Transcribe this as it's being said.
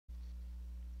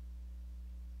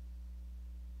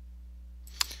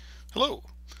Hello,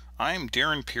 I'm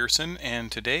Darren Pearson,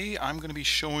 and today I'm going to be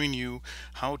showing you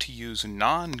how to use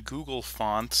non-Google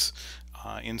fonts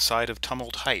inside of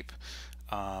Tumult Hype.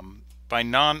 By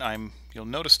non, you'll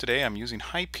notice today I'm using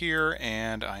Hype here,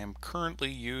 and I am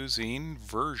currently using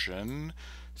version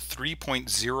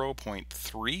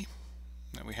 3.0.3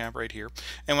 that we have right here.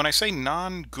 And when I say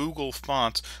non-Google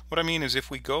fonts, what I mean is if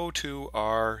we go to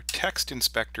our text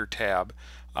inspector tab,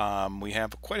 we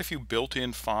have quite a few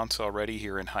built-in fonts already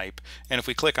here in Hype. And if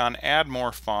we click on add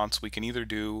more fonts, we can either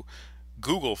do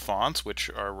Google fonts, which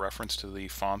are referenced to the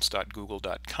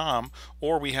fonts.google.com,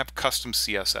 or we have custom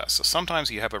CSS. So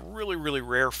sometimes you have a really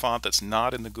rare font that's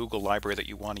not in the Google library that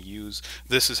you want to use.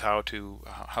 This is how to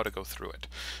go through it.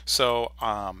 So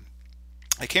I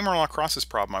came across this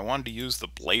problem. I wanted to use the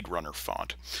Blade Runner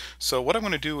font. So what I'm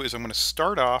going to do is I'm going to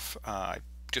start off,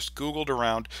 just Googled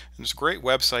around, and there's a great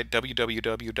website,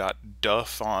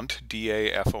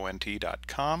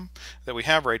 www.dafont.com, that we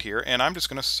have right here, and I'm just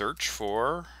going to search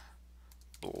for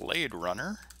Blade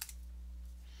Runner.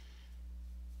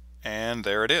 And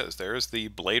there it is. There's the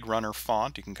Blade Runner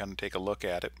font. You can kind of take a look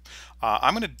at it.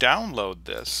 I'm going to download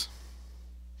this,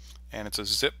 and it's a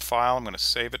zip file. I'm going to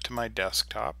save it to my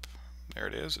desktop. There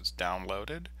it is. It's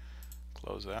downloaded.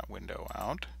 Close that window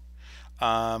out.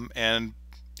 And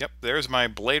yep, there's my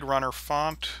Blade Runner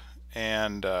font,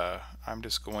 and I'm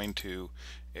just going to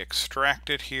extract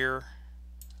it here.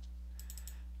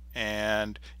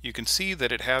 And you can see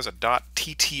that it has a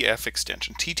 .ttf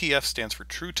extension. TTF stands for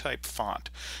True Type Font.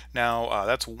 Now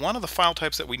that's one of the file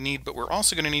types that we need, but we're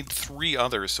also going to need 3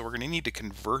 others, so we're going to need to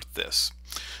convert this.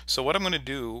 So what I'm going to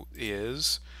do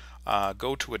is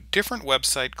go to a different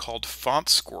website called Font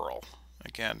Squirrel.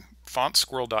 Again,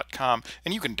 fontsquirrel.com,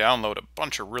 and you can download a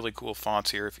bunch of really cool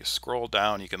fonts here. If you scroll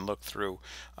down, you can look through.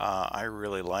 I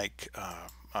really like, I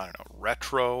don't know,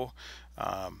 retro.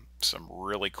 Some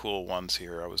really cool ones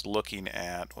here. I was looking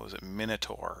at, what was it,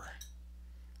 Minotaur,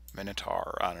 I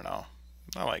don't know.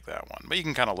 I like that one, but you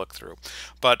can kind of look through.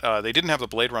 But they didn't have the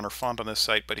Blade Runner font on this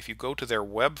site, but if you go to their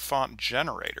web font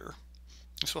generator,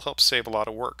 this will help save a lot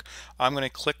of work. I'm going to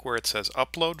click where it says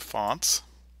Upload Fonts,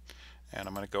 and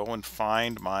I'm going to go and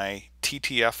find my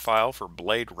TTF file for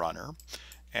Blade Runner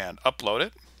and upload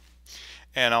it.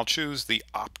 And I'll choose the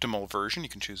optimal version. You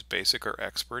can choose basic or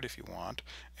expert if you want,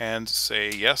 and say,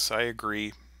 yes, I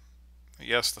agree.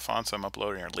 Yes, the fonts I'm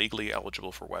uploading are legally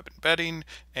eligible for web embedding,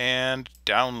 and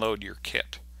download your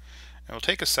kit. And it'll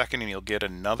take a second and you'll get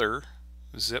another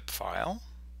zip file.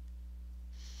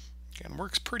 Again,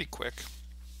 works pretty quick.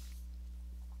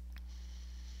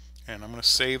 And I'm going to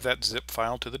save that zip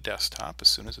file to the desktop as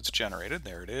soon as it's generated.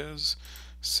 There it is.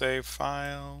 Save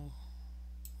file.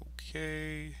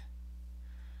 Okay.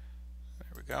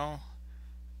 There we go.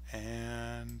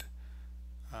 And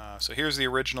so here's the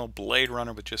original Blade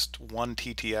Runner with just one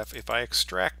TTF. If I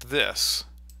extract this,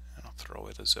 and I'll throw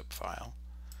away the zip file,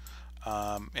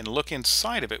 and look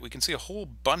inside of it, we can see a whole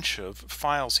bunch of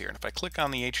files here. And if I click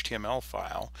on the HTML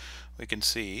file, we can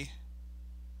see,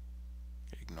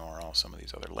 ignore all some of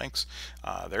these other links,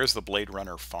 there's the Blade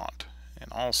Runner font in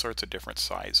all sorts of different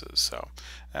sizes. So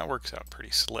that works out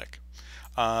pretty slick.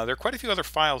 There are quite a few other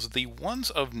files. The ones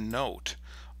of note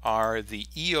are the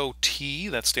EOT,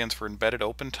 that stands for Embedded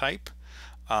Open Type,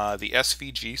 the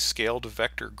SVG, Scaled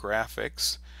Vector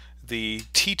Graphics, the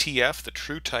TTF, the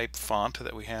True Type font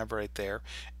that we have right there,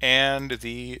 and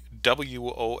the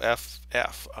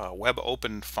WOFF, Web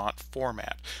Open Font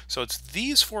Format. So it's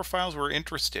these 4 files we're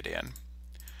interested in.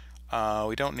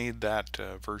 We don't need that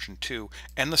version 2.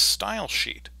 And the style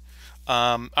sheet.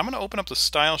 I'm going to open up the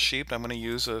style sheet. I'm going to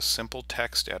use a simple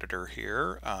text editor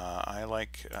here.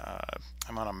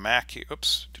 I'm on a Mac here.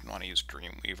 Oops, didn't want to use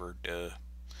Dreamweaver.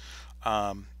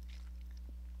 I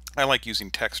like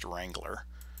using Text Wrangler.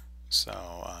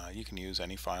 So you can use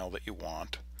any file that you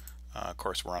want. Of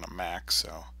course, we're on a Mac,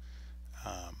 so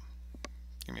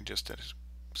give me just a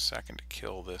second to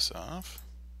kill this off.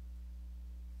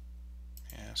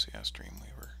 Yes,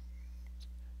 Dreamweaver.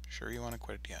 Sure you want to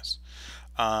quit it? Yes.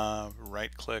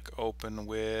 Right click, open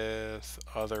with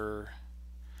other.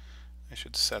 I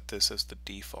should set this as the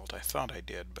default. I thought I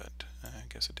did, but I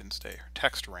guess it didn't stay.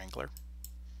 Text Wrangler.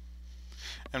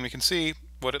 And we can see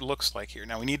what it looks like here.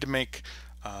 Now we need to make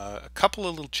a couple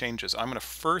of little changes. I'm going to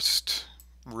first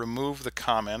remove the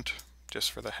comment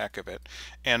just for the heck of it.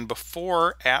 And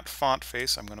before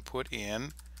 @fontface, I'm going to put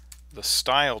in the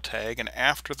style tag, and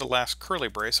after the last curly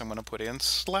brace, I'm going to put in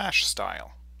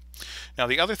 /style. Now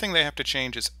the other thing they have to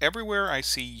change is everywhere I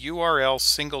see URL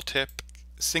single tick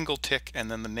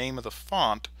and then the name of the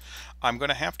font, I'm going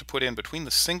to have to put in, between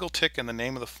the single tick and the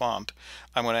name of the font,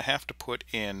 I'm going to have to put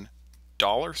in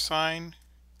 $,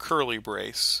 curly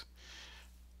brace,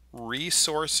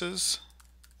 resources,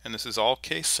 and this is all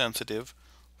case sensitive,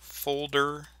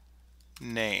 folder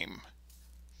name,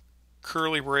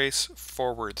 curly brace, /.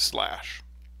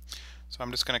 So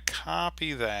I'm just going to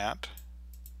copy that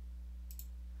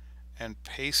and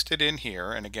paste it in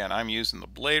here. And again, I'm using the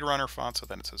Blade Runner font, so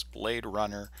then it says Blade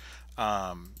Runner.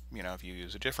 You know, if you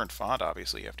use a different font,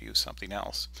 obviously you have to use something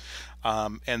else.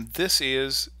 And this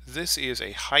is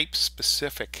a hype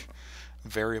specific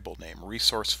variable name,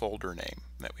 resource folder name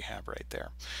that we have right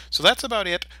there. So that's about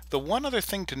it. The one other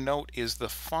thing to note is the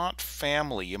font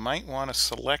family. You might want to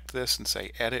select this and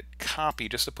say edit copy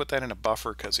just to put that in a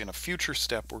buffer, because in a future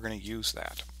step we're going to use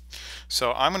that.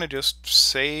 So I'm going to just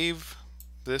save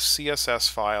this CSS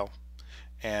file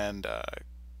and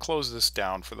close this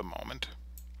down for the moment.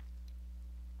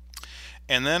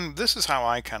 And then this is how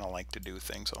I kind of like to do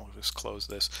things. I'll just close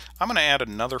this. I'm going to add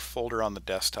another folder on the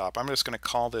desktop. I'm just going to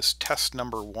call this test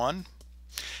number 1.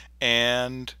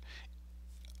 And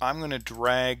I'm going to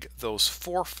drag those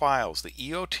 4 files, the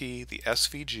EOT, the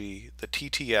SVG, the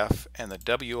TTF, and the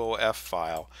WOF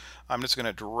file. I'm just going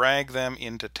to drag them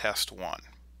into test 1.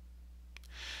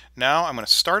 Now I'm going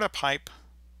to start up Hype.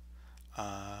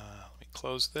 Let me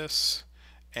close this.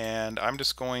 And I'm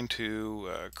just going to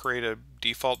create a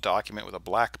default document with a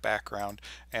black background,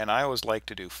 and I always like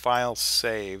to do file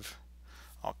save.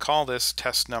 I'll call this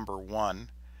test number 1,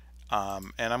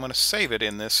 and I'm going to save it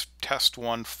in this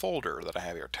test1 folder that I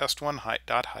have here,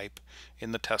 test1.hype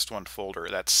in the test1 folder,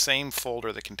 that same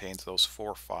folder that contains those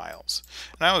 4 files.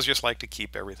 And I always just like to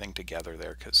keep everything together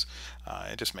there, because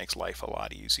it just makes life a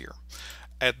lot easier.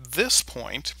 At this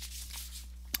point,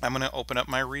 I'm going to open up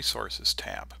my resources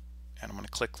tab. And I'm going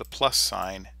to click the plus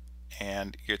sign,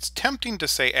 and it's tempting to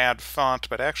say add font,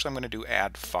 but actually I'm going to do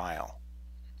add file.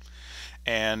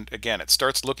 And again, it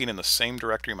starts looking in the same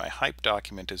directory my hype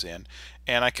document is in,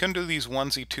 and I can do these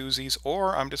onesie twosies,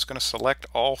 or I'm just going to select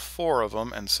all 4 of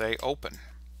them and say open.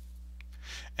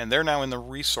 And they're now in the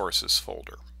resources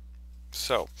folder.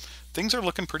 So things are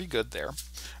looking pretty good there.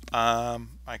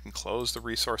 I can close the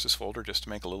resources folder just to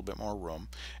make a little bit more room,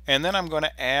 and then I'm going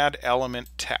to add element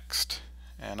text.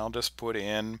 And I'll just put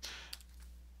in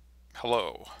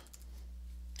hello,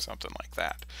 something like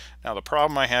that. Now the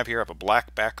problem I have here, I have a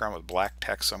black background with black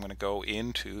text, so I'm going to go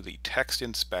into the text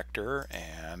inspector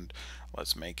and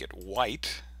let's make it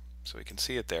white so we can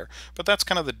see it there. But that's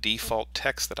kind of the default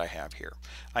text that I have here.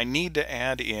 I need to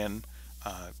add in,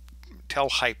 tell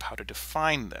Hype how to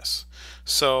define this.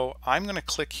 So I'm going to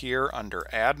click here under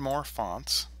Add More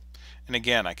Fonts. And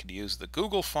again, I could use the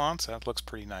Google fonts, that looks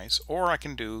pretty nice, or I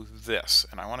can do this,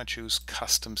 and I want to choose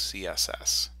Custom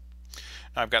CSS.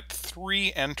 Now I've got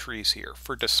 3 entries here.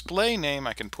 For display name,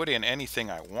 I can put in anything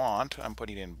I want. I'm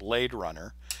putting in Blade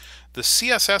Runner. The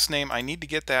CSS name, I need to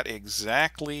get that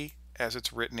exactly as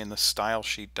it's written in the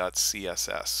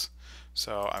stylesheet.css.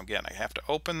 So again, I have to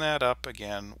open that up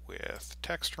again with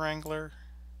Text Wrangler.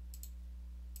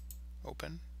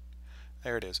 Open.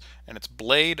 There it is. And it's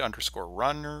blade underscore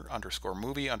runner underscore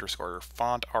movie underscore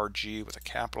font RG with a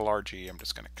capital RG. I'm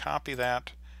just going to copy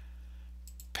that,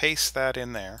 paste that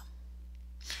in there.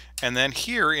 And then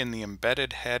here in the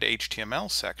embedded head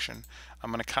HTML section, I'm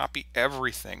going to copy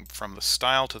everything from the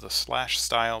style to the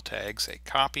 /style tag, say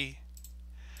copy,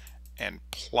 and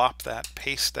plop that,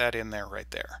 paste that in there right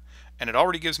there. And it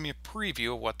already gives me a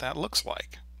preview of what that looks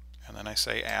like. And then I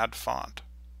say add font.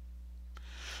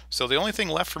 So the only thing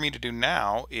left for me to do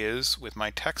now is, with my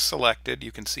text selected,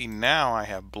 you can see now I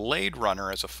have Blade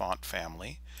Runner as a font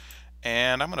family.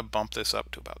 And I'm going to bump this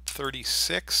up to about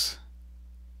 36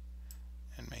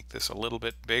 and make this a little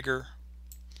bit bigger.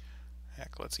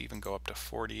 Heck, let's even go up to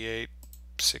 48,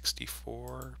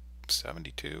 64,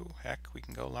 72. Heck, we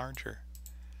can go larger.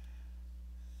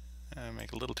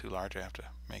 Make it a little too large, I have to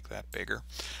make that bigger.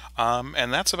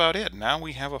 And that's about it. Now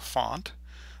we have a font.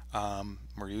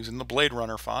 We're using the Blade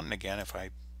Runner font, and again, if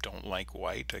I don't like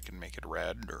white, I can make it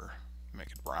red or make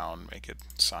it brown, make it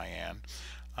cyan,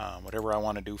 whatever I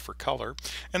want to do for color.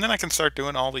 And then I can start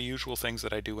doing all the usual things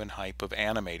that I do in Hype of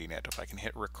animating it. If I can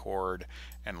hit record,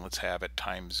 and let's have it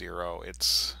time 0,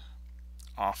 it's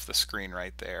off the screen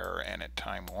right there, and at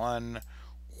time 1,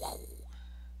 whoo,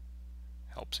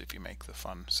 helps if you make the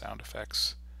fun sound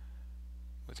effects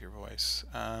with your voice.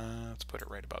 Let's put it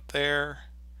right about there.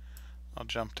 I'll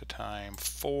jump to time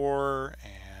 4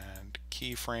 and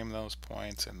keyframe those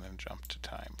points, and then jump to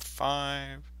time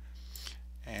 5,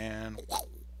 and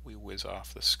we whiz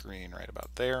off the screen right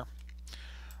about there.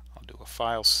 I'll do a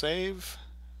file save,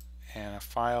 and a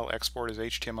file export as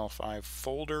HTML5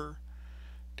 folder.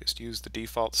 Just use the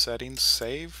default settings,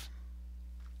 save,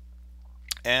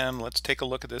 and let's take a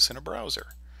look at this in a browser.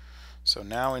 So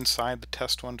now inside the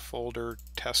test1 folder,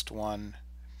 test1,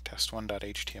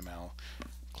 test1.html,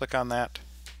 click on that.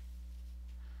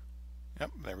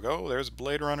 Yep, there we go. There's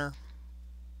Blade Runner.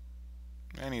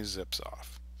 And he zips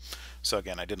off. So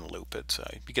again, I didn't loop it, so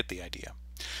you get the idea.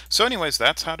 So anyways,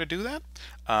 that's how to do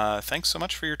that. Thanks so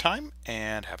much for your time,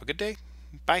 and have a good day.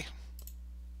 Bye.